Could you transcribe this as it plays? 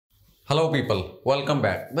Hello people, welcome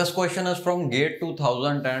back. This question is from GATE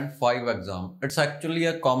 2005 exam. It's actually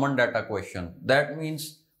a common data question. That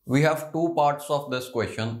means we have two parts of this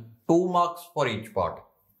question, 2 marks for each part.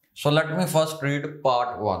 So let me first read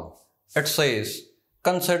part 1. It says,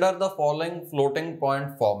 consider the following floating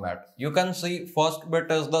point format. You can see first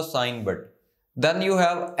bit is the sign bit. Then you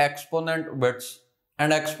have exponent bits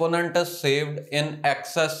and exponent is saved in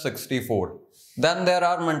XS64. Then there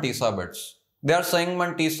are Mantissa bits. They are saying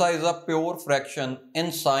Mantissa is a pure fraction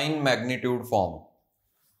in sign magnitude form.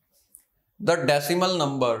 The decimal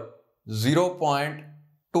number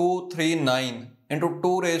 0.239 into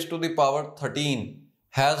 2 raised to the power 13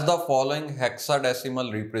 has the following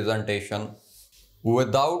hexadecimal representation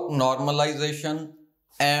without normalization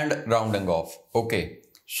and rounding off. Okay,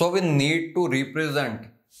 so we need to represent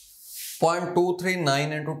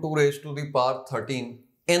 0.239 into 2 raised to the power 13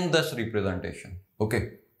 in this representation.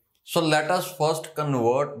 Okay. So let us first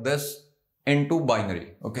convert this into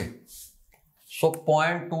binary. Okay. So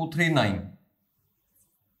 0.239.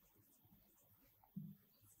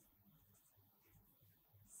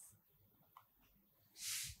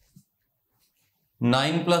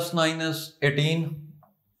 Nine plus 9 is 18.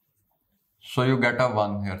 So you get a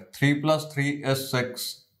 1 here. 3 plus 3 is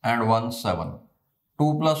 6 and 1 7.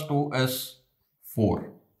 2 plus 2 is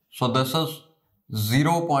 4. So this is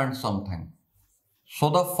 0 point something. So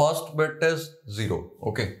the first bit is 0.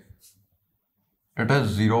 Okay. It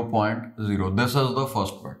is 0.0. This is the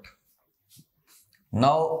first bit.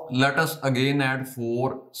 Now let us again add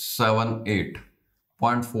 478.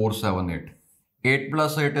 0.478. 8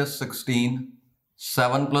 plus 8 is 16.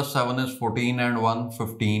 7 plus 7 is 14 and 1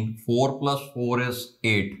 15. 4 plus 4 is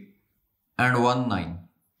 8 and 1 9.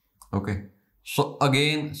 Okay. So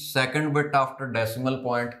again second bit after decimal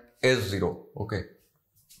point is 0. Okay.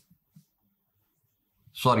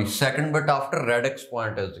 Sorry, second bit after radix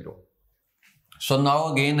point is 0. So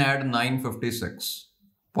now again add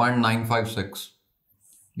 956.956.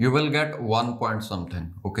 You will get 1 point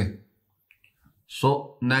something. Okay.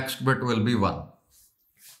 So next bit will be 1.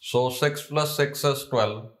 So 6 plus 6 is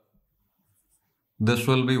 12. This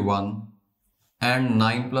will be 1. And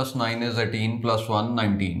 9 plus 9 is 18 plus 1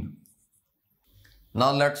 19.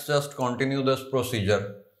 Now let's just continue this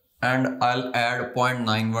procedure and I'll add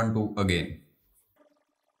 0.912 again.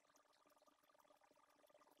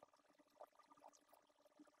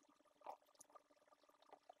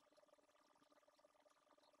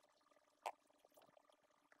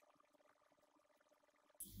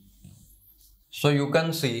 So you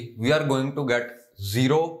can see we are going to get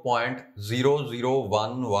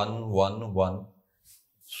 0.001111.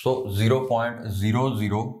 So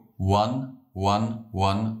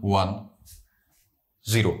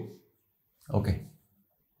 0.001110. Okay.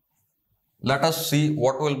 Let us see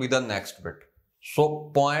what will be the next bit. So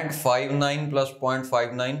 0.59 plus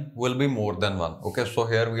 0.59 will be more than 1. Okay. So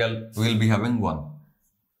here we'll be having 1.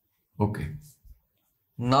 Okay.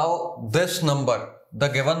 Now this number, the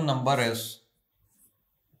given number is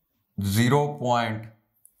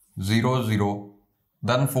 0.00,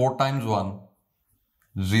 then 4 times 1,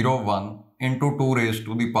 01 into 2 raised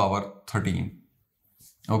to the power 13.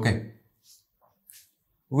 Okay.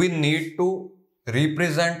 We need to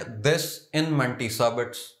represent this in Mantissa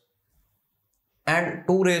bits. And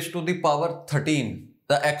 2 raised to the power 13,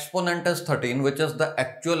 the exponent is 13, which is the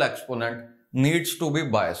actual exponent, needs to be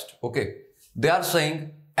biased. Okay. They are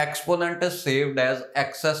saying exponent is saved as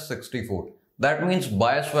XS64. That means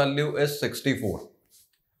bias value is 64.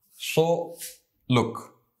 So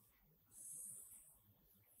look,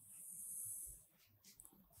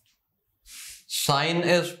 sign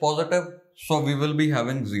is positive, so we will be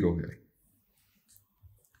having 0 here.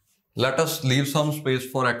 Let us leave some space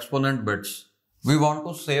for exponent bits. We want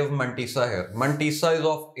to save Mantissa here. Mantissa is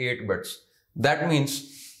of 8 bits. That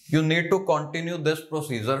means you need to continue this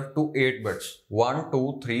procedure to 8 bits. 1,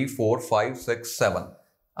 2, 3, 4, 5, 6, 7.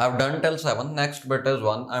 I've done till 7. Next bit is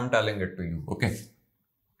 1. I'm telling it to you. Okay.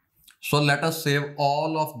 So let us save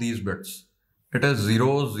all of these bits. It is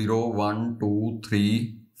 0, 0, 1, 2,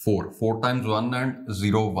 3, 4. 4 times 1 and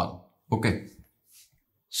 0, 1. Okay.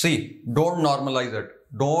 See, don't normalize it.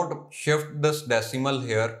 Don't shift this decimal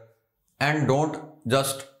here and don't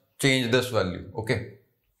just change this value. Okay.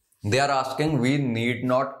 They are asking we need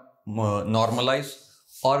not normalize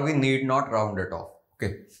or we need not round it off.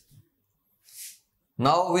 Okay.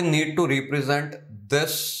 Now we need to represent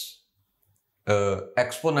this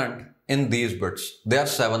exponent in these bits. They are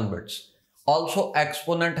 7 bits. Also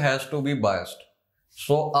exponent has to be biased.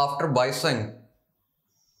 So after biasing,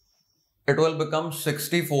 it will become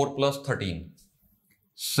 64 plus 13.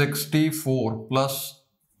 64 plus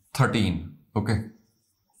 13. Okay.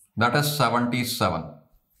 that is 77.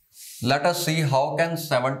 Let us see how can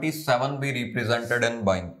 77 be represented in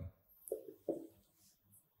binary.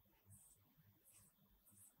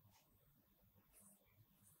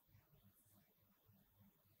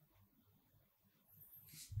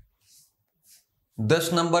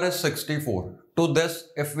 This number is 64. To this,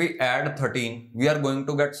 if we add 13, we are going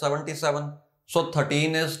to get 77. So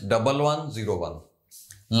 13 is 1101.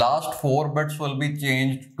 Last 4 bits will be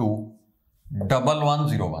changed to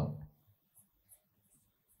 1101.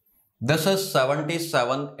 This is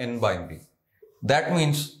 77 in binary. That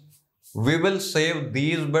means we will save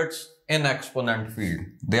these bits in exponent field.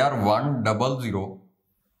 They are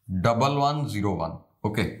 1001101.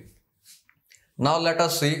 Okay. Now let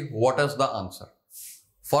us see what is the answer.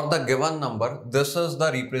 For the given number, this is the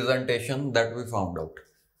representation that we found out.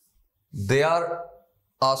 They are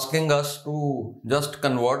asking us to just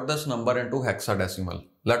convert this number into hexadecimal.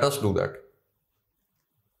 Let us do that.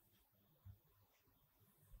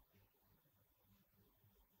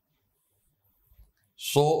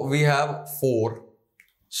 So we have 4.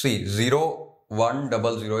 See,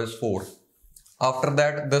 0100 is 4. After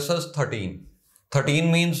that, this is 13. 13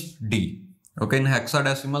 means D. Okay, in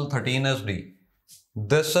hexadecimal, 13 is D.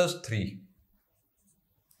 This is 3.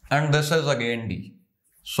 And this is again D.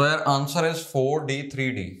 So your answer is 4D,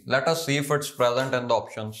 3D. Let us see if it's present in the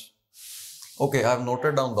options. Okay, I have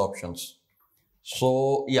noted down the options.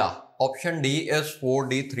 So yeah, option D is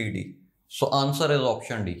 4D, 3D. So answer is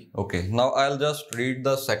option D. Okay, now I'll just read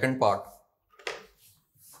the second part.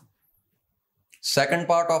 Second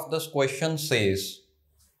part of this question says,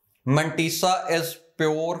 Mantissa is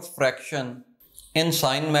pure fraction in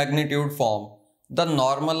sign magnitude form. The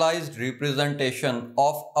normalized representation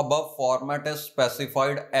of above format is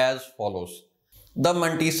specified as follows. The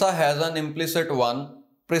mantissa has an implicit 1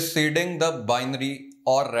 preceding the binary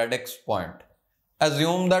or radix point.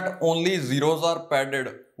 Assume that only zeros are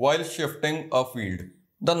padded while shifting a field.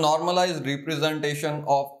 The normalized representation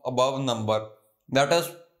of above number, that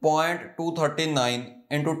is 0.239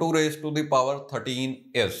 into 2 raised to the power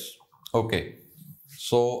 13 is. Okay,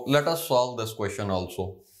 so let us solve this question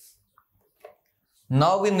also.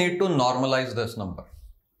 Now we need to normalize this number.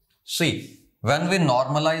 See, when we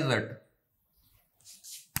normalize it,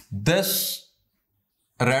 this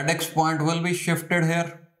radix point will be shifted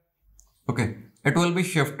here. Okay, it will be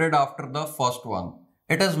shifted after the first one.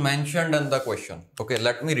 It is mentioned in the question. Okay,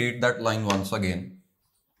 let me read that line once again.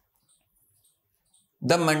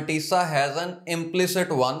 The mantissa has an implicit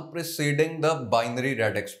 1 preceding the binary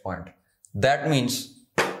radix point. That means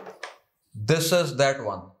this is that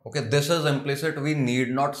one. Okay, this is implicit. We need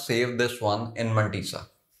not save this one in mantissa.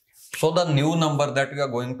 So the new number that we are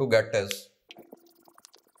going to get is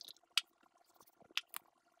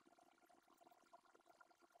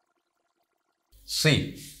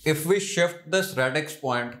see, if we shift this radix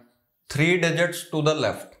point 3 digits to the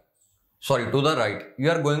left, sorry, to the right, you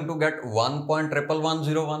are going to get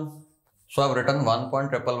 1.1101. So I have written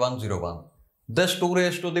 1.1101. This 2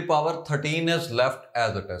 raised to the power 13 is left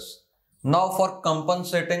as it is. Now for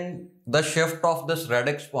compensating the shift of this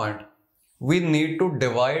radix point, we need to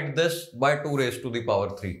divide this by 2 raised to the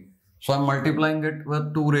power 3. So I am multiplying it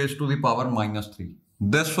with 2 raised to the power minus 3.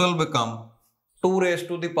 This will become 2 raised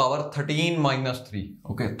to the power 13 minus 3.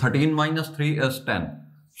 Okay, 13 minus 3 is 10.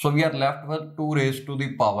 So we are left with 2 raised to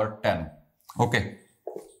the power 10. Okay.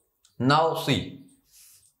 Now see,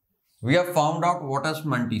 we have found out what is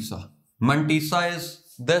mantissa. Mantissa is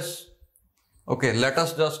this. Okay, let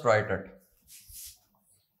us just write it.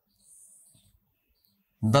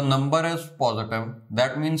 The number is positive.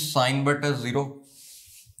 That means sign bit is 0.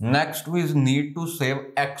 Next, we need to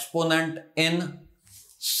save exponent in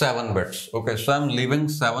 7 bits. Okay, so I am leaving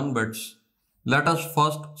 7 bits. Let us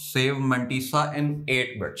first save mantissa in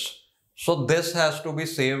 8 bits. So this has to be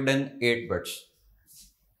saved in 8 bits.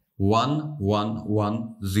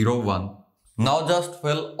 11101. Now just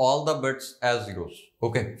fill all the bits as zeros.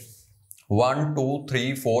 Okay. 1, 2,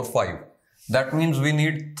 3, 4, 5. That means we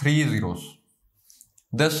need 3 zeros.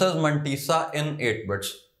 This is mantissa in 8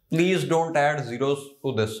 bits. Please don't add zeros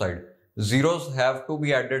to this side. Zeros have to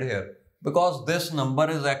be added here because this number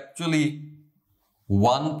is actually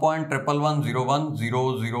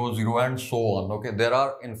 1.11010000 and so on. Okay, there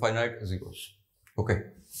are infinite zeros. Okay,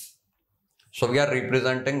 so we are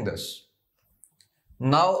representing this.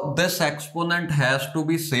 Now this exponent has to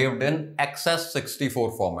be saved in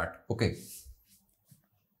XS64 format. Okay.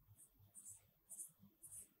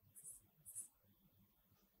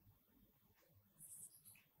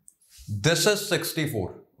 This is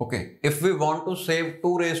 64. Okay. If we want to save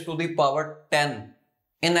 2 raised to the power 10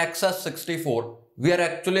 in XS64, we are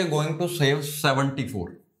actually going to save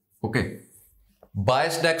 74. Okay.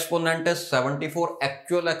 Biased exponent is 74,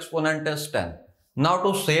 actual exponent is 10. Now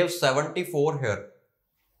to save 74 here,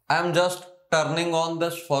 I am just turning on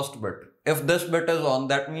this first bit. If this bit is on,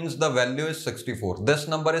 that means the value is 64. This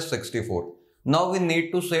number is 64. Now we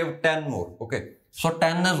need to save 10 more. Okay. So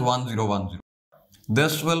 10 is 1010.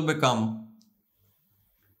 This will become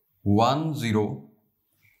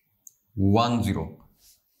 1010.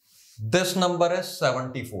 This number is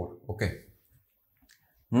 74. Okay.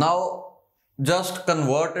 Now just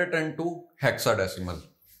convert it into hexadecimal.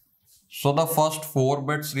 So the first 4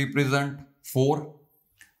 bits represent 4.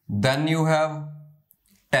 Then you have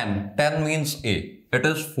 10. 10 means A. It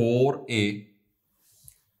is 4A.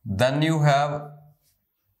 Then you have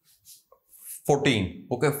 14.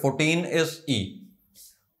 Okay, 14 is E.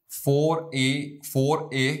 4A,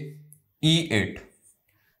 E8.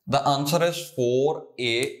 The answer is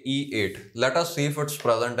 4A, E8. Let us see if it's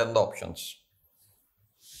present in the options.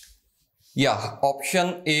 Yeah,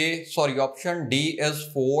 option D is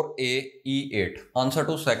 4A, E8. Answer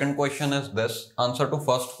to second question is this. Answer to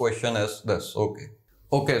first question is this.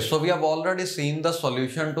 Okay, so we have already seen the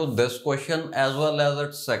solution to this question as well as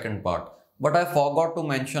its second part. But I forgot to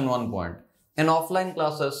mention one point. In offline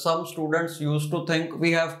classes, some students used to think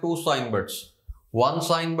we have 2 sign bits. One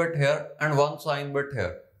sign bit here and one sign bit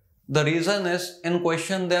here. The reason is, in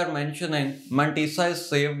question they are mentioning Mantissa is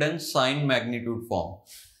saved in sign magnitude form.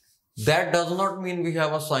 That does not mean we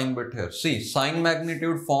have a sign bit here. See, sign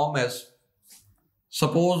magnitude form is,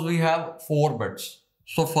 suppose we have 4 bits.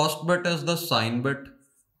 So first bit is the sign bit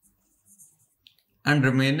and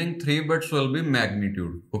remaining 3 bits will be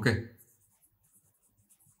magnitude. Okay.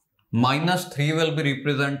 -3 will be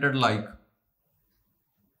represented like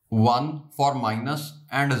 1 for minus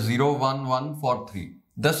and 0, 1, 1 for 3.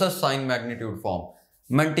 This is sign magnitude form.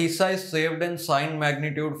 Mantissa is saved in sign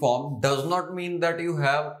magnitude form does not mean that you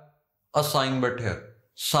have a sign bit here.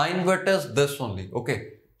 Sign bit is this only.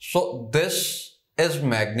 Okay. So this is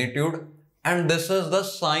magnitude and this is the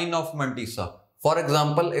sign of Mantissa. For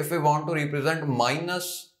example, if we want to represent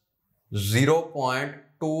minus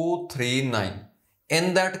 0.239,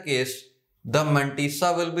 in that case, the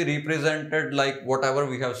Mantissa will be represented like whatever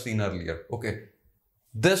we have seen earlier. Okay.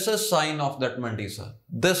 This is sign of that Mantissa.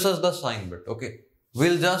 This is the sign bit. Okay.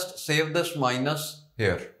 We'll just save this minus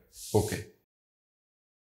here. Okay.